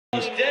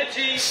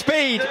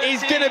Speed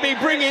is going to be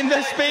bringing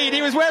the speed.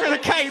 He was wearing a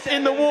cape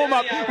in the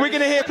warm-up. We're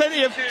going to hear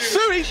plenty of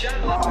suey.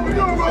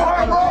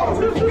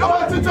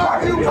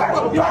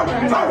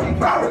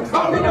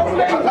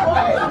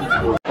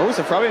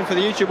 Also throw-in for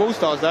the YouTube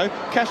All-Stars though.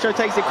 Castro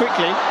takes it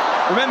quickly.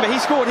 Remember, he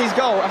scored his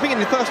goal, I think, in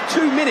the first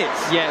 2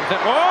 minutes. Yeah.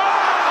 Wow.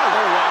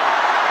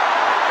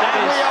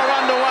 We are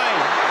underway.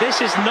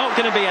 This is not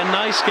going to be a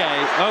nice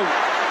game. Oh.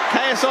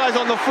 KSI's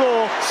on the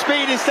floor.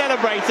 Speed is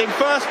celebrating.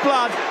 First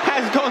blood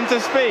has gone to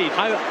Speed.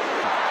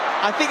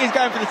 I think he's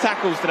going for the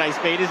tackles today,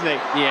 Speed, isn't he?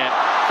 Yeah.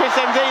 Chris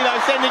MD,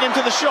 though, sending him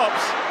to the shops.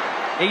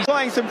 He's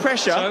applying some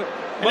pressure. So,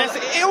 well,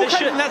 it all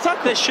came from that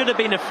tackle. There should have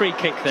been a free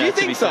kick there. Do you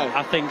think so?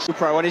 I think so.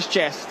 Pro on his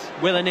chest.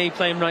 Willany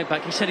playing right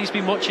back. He said he's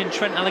been watching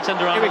Trent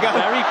Alexander-Arnold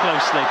very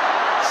closely.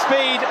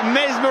 Speed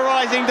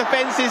mesmerising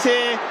defences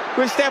here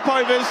with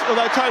step-overs,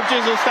 although Tobe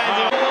Jizzle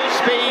standing up.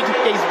 Speed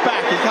is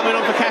back. He's coming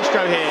on for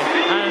Castro here.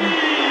 And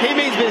he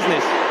means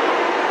business.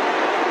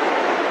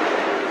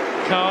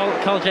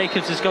 Carl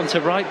Jacobs has gone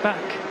to right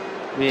back.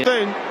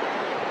 Soon.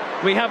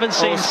 We haven't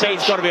seen...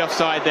 Speed's got to be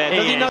offside there.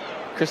 Does he know?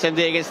 Chris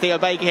MD against Theo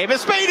Baker here, but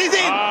Speed is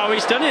in! Oh,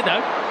 he's done it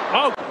though.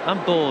 Oh,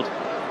 I'm bored.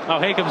 Oh,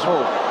 here comes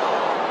Paul.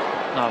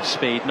 Oh,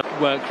 Speed.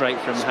 Not work great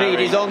from Speed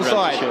Harry is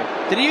onside.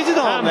 Did he use his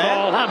arm there?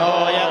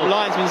 Handball. Oh, yeah,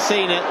 linesman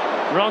seen it.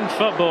 Wrong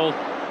football.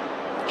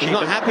 He's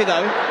not happy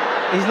though.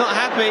 He's not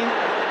happy.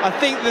 I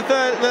think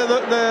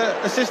the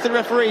assistant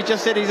referee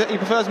just said he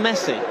prefers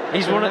Messi.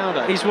 He's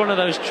one of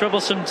those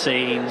troublesome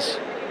teens.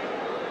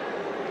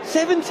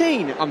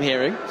 17, I'm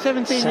hearing.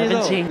 17 years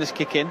old. This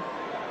kick in.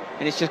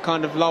 And it's just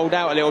kind of lulled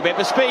out a little bit.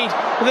 But Speed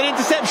with an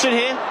interception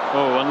here.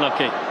 Oh,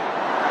 unlucky.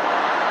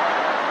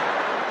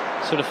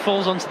 Sort of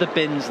falls onto the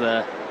bins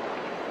there.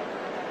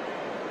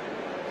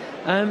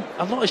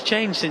 A lot has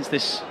changed since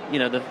this,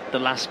 the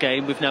last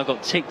game. We've now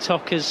got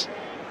TikTokers,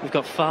 we've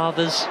got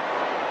fathers,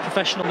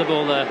 professional on the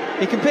ball there.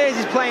 He compares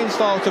his playing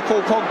style to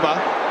Paul Pogba.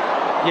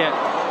 Yeah.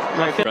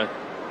 Right.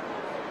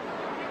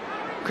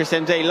 Chris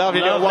MD, lovely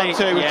little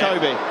 1-2 with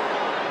Toby.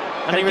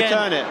 And Can he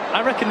return it?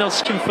 I reckon they'll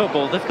skim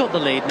football. They've got the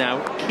lead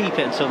now. Keep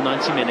it until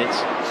 90 minutes.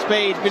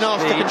 Speed, been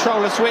asked to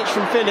control a switch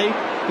from Philly.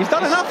 He's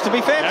done enough, to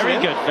be fair to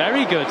him. Very good,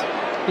 very good.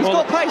 He's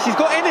got pace, he's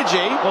got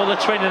energy. All the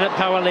training at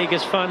Power League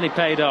has finally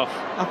paid off.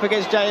 Up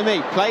against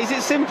JME, plays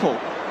it simple.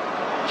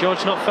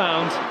 George not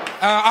found.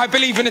 I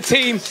believe in the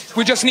team.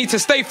 We just need to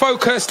stay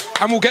focused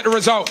and we'll get the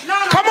result.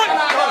 Come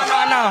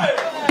on! No.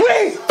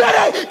 We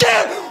better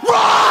get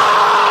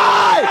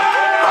right!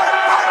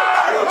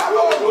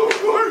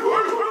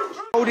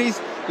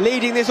 He's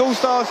leading this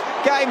All-Stars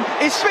game.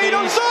 Is Speed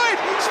onside?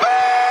 Speed!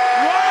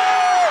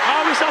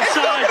 Oh, he's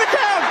offside. It's not going to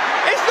count.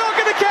 It's not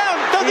going to count.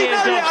 Does he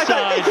know it? I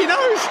don't think he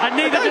knows. And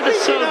neither do the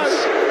subs.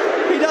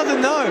 He doesn't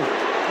know.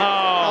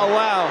 Oh,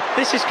 wow.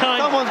 This is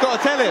kind. Someone's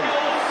got to tell him.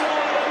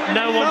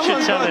 No one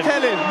should tell him.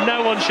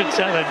 No one should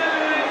tell him.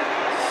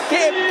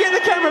 Get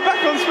the camera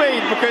back on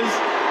Speed because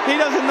he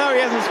doesn't know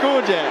he hasn't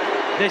scored yet.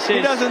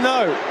 He doesn't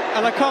know,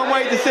 and I can't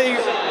wait to see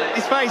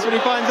his face when he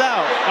finds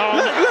out. Oh,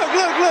 look!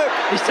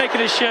 He's taking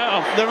his shirt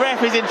off. The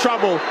ref is in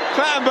trouble.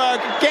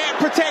 Clattenburg, get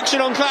protection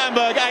on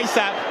Clattenburg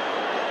ASAP.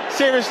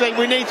 Seriously,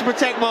 we need to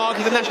protect Mark.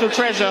 He's a national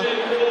treasure.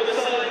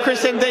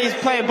 Chris MD is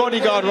playing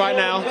bodyguard right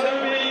now.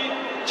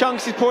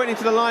 Chunks is pointing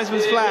to the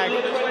linesman's flag.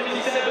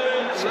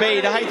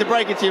 Speed, I hate to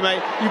break it to you,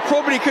 mate. You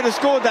probably could have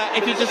scored that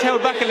if you just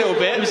held back a little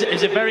bit. It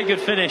was a very good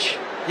finish.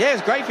 Yeah,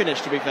 it's a great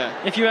finish, to be fair.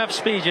 If you have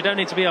speed, you don't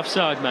need to be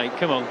offside, mate.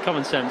 Come on,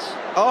 common sense.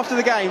 After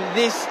the game,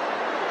 this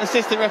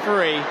assistant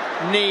referee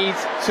needs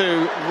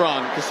to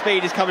run because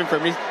Speed is coming for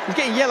him. He's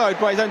getting yellowed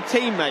by his own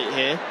teammate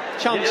here.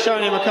 Chunks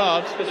showing him a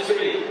card.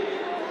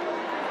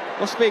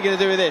 What's Speed going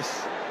to do with this?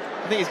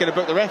 I think he's going to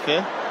book the ref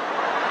here.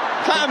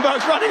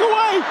 Clattenburg's running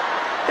away.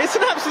 It's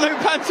an absolute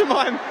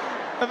pantomime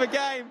of a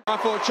game. I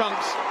thought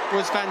Chunks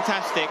was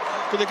fantastic,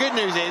 but the good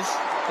news is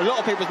a lot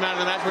of people's man of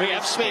the match. We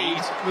have Speed.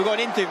 We've got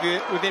an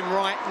interview with him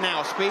right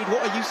now. Speed,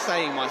 what are you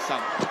saying, my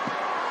son?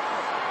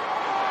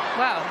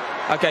 Wow.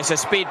 Okay, so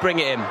Speed, bring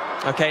it in.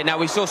 Okay, now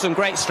we saw some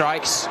great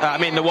strikes. I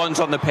mean, the ones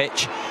on the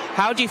pitch.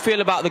 How do you feel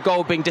about the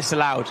goal being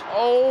disallowed?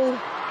 Oh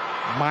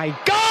my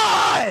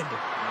God!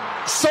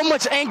 So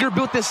much anger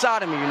built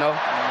inside of me,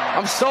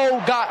 I'm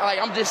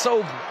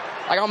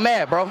I'm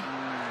mad, bro.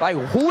 Like,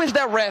 who is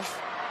that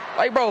ref?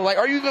 Like, bro,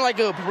 are you even like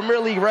a Premier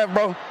League ref,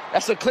 bro?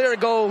 That's a clear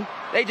goal.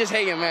 They just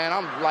hate him, man.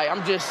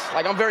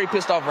 I'm very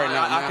pissed off right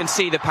now. I can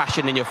see the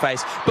passion in your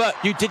face. But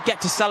you did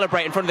get to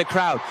celebrate in front of the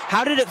crowd.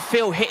 How did it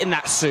feel hitting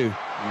that Sue?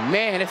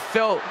 Man, it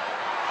felt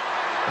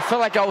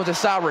like I was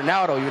inside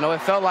Ronaldo,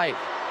 It felt like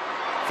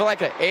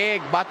an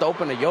egg about to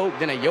open a yolk,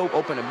 then a yolk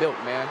open a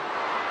milk, man.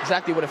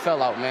 Exactly what it felt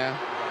like, man.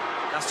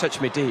 That's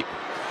touched me deep.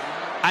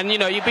 And,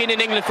 you've been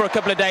in England for a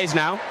couple of days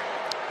now.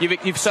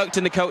 You've soaked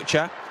in the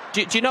culture.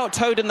 Do you know what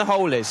toad in the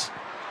hole is?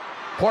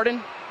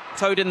 Pardon?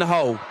 Toad in the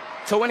hole.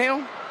 Toe in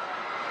hell?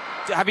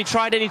 Have you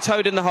tried any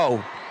toad in the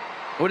hole?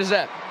 What is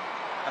that?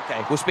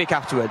 Okay, we'll speak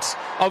afterwards.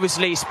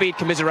 Obviously, Speed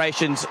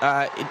commiserations,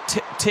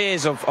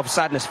 tears of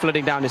sadness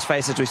flooding down his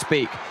face as we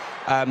speak.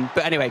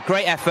 But anyway,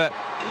 great effort.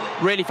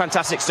 Really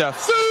fantastic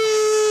stuff.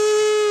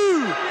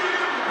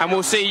 and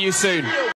we'll see you soon.